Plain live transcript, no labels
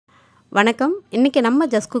வணக்கம். இன்னைக்கு நம்ம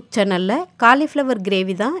ஜஸ்ட் குக் சேனல்ல காலிஃப்ளவர்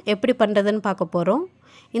கிரேவி தான் எப்படி பண்றதுன்னு பார்க்க போறோம்.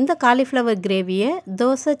 இந்த காலிஃப்ளவர் கிரேவியை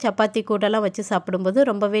தோசை சப்பாத்தி கூடலாம் வச்சு சாப்பிடும்போது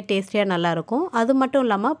ரொம்பவே டேஸ்டியா நல்லா இருக்கும். அது மட்டும்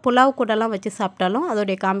இல்லாம புலாவ் கூடலாம் வச்சு சாப்பிட்டாலும்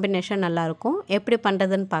அதோட காம்பினேஷன் நல்லா இருக்கும். எப்படி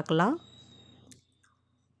பண்றதுன்னு பார்க்கலாம்.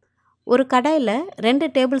 ஒரு கடாயில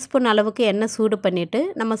 2 டேபிள் ஸ்பூன் அளவுக்கு எண்ணெய் சூடு பண்ணிட்டு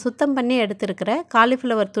நம்ம சுத்தம் பண்ணி எடுத்துக்கிற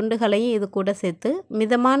காலிஃப்ளவர் துண்டுகளையும் இது கூட சேர்த்து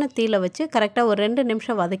மிதமான தீயில வச்சு கரெக்ட்டா ஒரு 2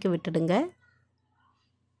 நிமிஷம் வதக்கி விட்டுடுங்க.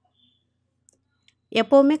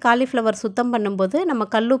 எப்போவுமே காலிஃப்ளவர் சுத்தம் பண்ணும்போது நம்ம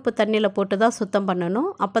கல்லுப்பு தண்ணியில் போட்டு தான் சுத்தம் பண்ணணும்.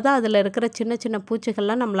 அப்போ தான் அதில் இருக்கிற சின்ன சின்ன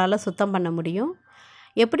பூச்சிகள்லாம் நம்மளால் சுத்தம் பண்ண முடியும்.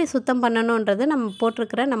 எப்படி சுத்தம் பண்ணணுன்றது நம்ம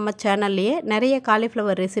போட்டிருக்கிற நம்ம சேனல்லையே நிறைய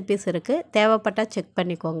காலிஃப்ளவர் ரெசிபீஸ் இருக்குது. தேவைப்பட்டால் செக்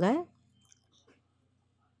பண்ணிக்கோங்க.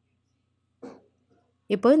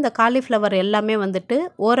 இப்போ இந்த காலிஃப்ளவர் எல்லாமே வந்துட்டு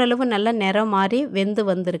ஓரளவு நல்ல நிறம் மாறி வெந்து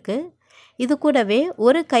வந்திருக்கு. இது கூடவே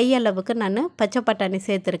ஒரு கையளவுக்கு நான் பச்சை பட்டாணி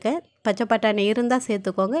சேர்த்துருக்கேன். பச்சை பட்டாணி இருந்தால்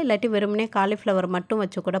சேர்த்துக்கோங்க, இல்லாட்டி வெறுமனே காலிஃப்ளவர் மட்டும்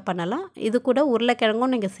வச்சு கூட பண்ணலாம். இது கூட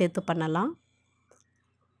உருளைக்கிழங்கும் நீங்கள் சேர்த்து பண்ணலாம்.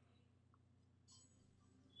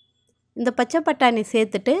 இந்த பச்சை பட்டாணி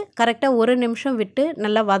சேர்த்துட்டு கரெக்டாக 1 நிமிஷம் விட்டு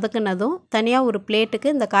நல்லா வதக்குனதும் தனியாக ஒரு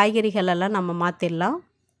பிளேட்டுக்கு இந்த காய்கறிகளெல்லாம் நம்ம மாற்றிடலாம்.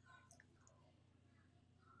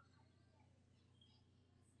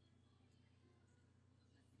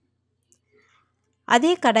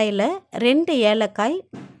 அதே கடாயில் 2 ஏலக்காய்,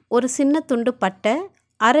 ஒரு சின்ன துண்டு பட்டை,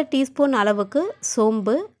 1/2 டீஸ்பூன் அளவுக்கு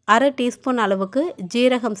சோம்பு, 1/2 டீஸ்பூன் அளவுக்கு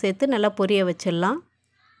ஜீரகம் சேர்த்து நல்லா பொரிய வச்சிடலாம்.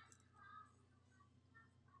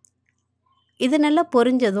 இது நல்லா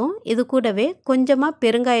பொரிஞ்சதும் இது கூடவே கொஞ்சமாக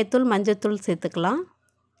பெருங்காயத்தூள், மஞ்சத்தூள் சேர்த்துக்கலாம்.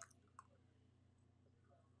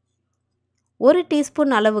 1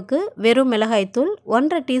 டீஸ்பூன் அளவுக்கு வெறும் மிளகாய்த்தூள்,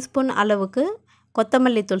 1/2 டீஸ்பூன் அளவுக்கு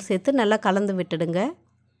கொத்தமல்லி தூள் சேர்த்து நல்லா கலந்து விட்டுடுங்க.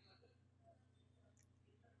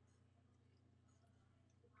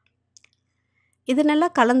 இது நல்லா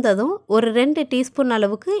கலந்ததும் ஒரு 2 டீஸ்பூன்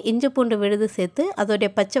அளவுக்கு இஞ்சி பூண்டு விழுது சேர்த்து அதோடைய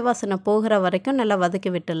பச்சை வாசனை போகிற வரைக்கும் நல்லா வதக்கி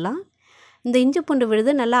விட்டுடலாம். இந்த இஞ்சி பூண்டு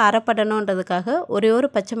விழுது நல்லா அரைப்படணுன்றதுக்காக ஒரே ஒரு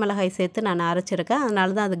பச்சை மிளகாய் சேர்த்து நான் அரைச்சிருக்கேன்.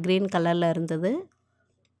 அதனால தான் அது க்ரீன் கலரில் இருந்தது.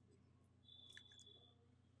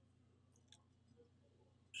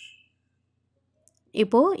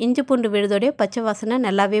 இப்போது இஞ்சி பூண்டு விழுதோடைய பச்சை வாசனை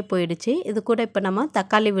நல்லாவே போயிடுச்சு. இது கூட இப்போ நம்ம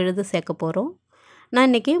தக்காளி விழுது சேர்க்க போகிறோம். நான்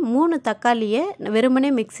இன்றைக்கி 3 தக்காளியை வெறுமனே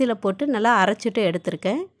மிக்சியில் போட்டு நல்லா அரைச்சிட்டு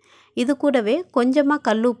எடுத்திருக்கேன். இது கூடவே கொஞ்சமாக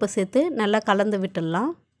கல் உப்பு சேர்த்து நல்லா கலந்து விட்டுடலாம்.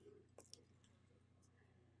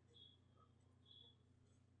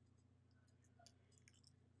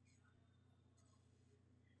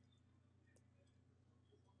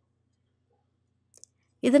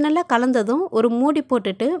 இது நல்லா கலந்ததும் ஒரு மூடி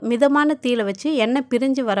போட்டுட்டு மிதமான தீயில வச்சு எண்ணெய்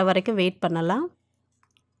பிரிஞ்சு வர வரைக்கும் வெயிட் பண்ணலாம்.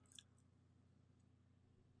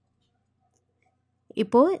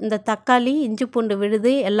 இப்போது இந்த தக்காளி, இஞ்சி பூண்டு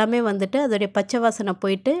விழுது எல்லாமே வந்துட்டு அதோடைய பச்சை வாசனை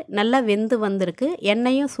போயிட்டு நல்லா வெந்து வந்திருக்கு.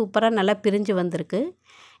 எண்ணெயும் சூப்பராக நல்லா பிரிஞ்சு வந்திருக்கு.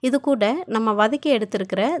 இது கூட நம்ம வதக்கி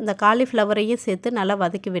எடுத்துருக்கிற இந்த காலிஃப்ளவரையும் சேர்த்து நல்லா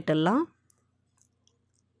வதக்கி விட்டுடலாம்.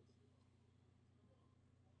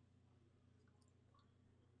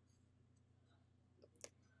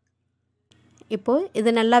 இப்போது இது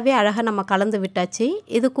நல்லாவே அழகாக நம்ம கலந்து விட்டாச்சு.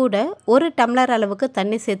 இது கூட 1 டம்ளர் அளவுக்கு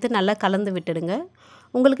தண்ணி சேர்த்து நல்லா கலந்து விட்டுடுங்க.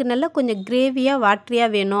 உங்களுக்கு நல்லா கொஞ்சம் கிரேவியாக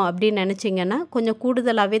வாட்டரியாக வேணும் அப்படின்னு நினச்சிங்கன்னா கொஞ்சம்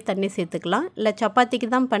கூடுதலாகவே தண்ணி சேர்த்துக்கலாம். இல்லை சப்பாத்திக்கு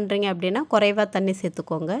தான் பண்ணுறீங்க அப்படின்னா குறைவாக தண்ணி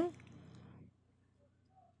சேர்த்துக்கோங்க.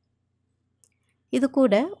 இது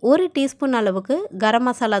கூட 1 டீஸ்பூன் அளவுக்கு கரம்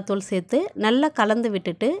மசாலா தூள் சேர்த்து நல்லா கலந்து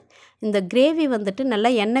விட்டுட்டு இந்த கிரேவி வந்துட்டு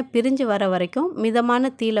நல்லா எண்ணெய் பிரிஞ்சு வர வரைக்கும்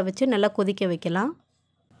மிதமான தீயில வச்சு நல்லா கொதிக்க வைக்கலாம்.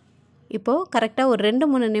 இப்போது கரெக்டாக ஒரு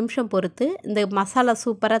 2-3 நிமிஷம் பொறுத்து இந்த மசாலா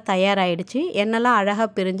சூப்பராக தயாராகிடுச்சு. எண்ணெய்லாம் அழகாக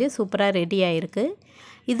பிரிஞ்சு சூப்பராக ரெடி ஆகிருக்கு.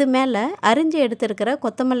 இது மேலே அரிஞ்சு எடுத்துருக்கிற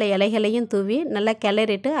கொத்தமல்லி இலைகளையும் தூவி நல்லா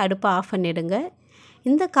கிளறிட்டு அடுப்பை ஆஃப் பண்ணிவிடுங்க.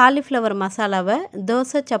 இந்த காலிஃப்ளவர் மசாலாவை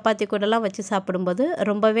தோசை சப்பாத்தி கூடலாம் வச்சு சாப்பிடும்போது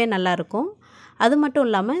ரொம்பவே நல்லாயிருக்கும். அது மட்டும்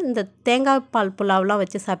இல்லாமல் இந்த தேங்காய் பால் புலாவ்லாம்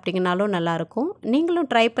வச்சு சாப்பிட்டிங்கனாலும் நல்லாயிருக்கும்.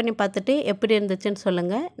 நீங்களும் ட்ரை பண்ணி பார்த்துட்டு எப்படி இருந்துச்சுன்னு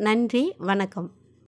சொல்லுங்கள். நன்றி, வணக்கம்.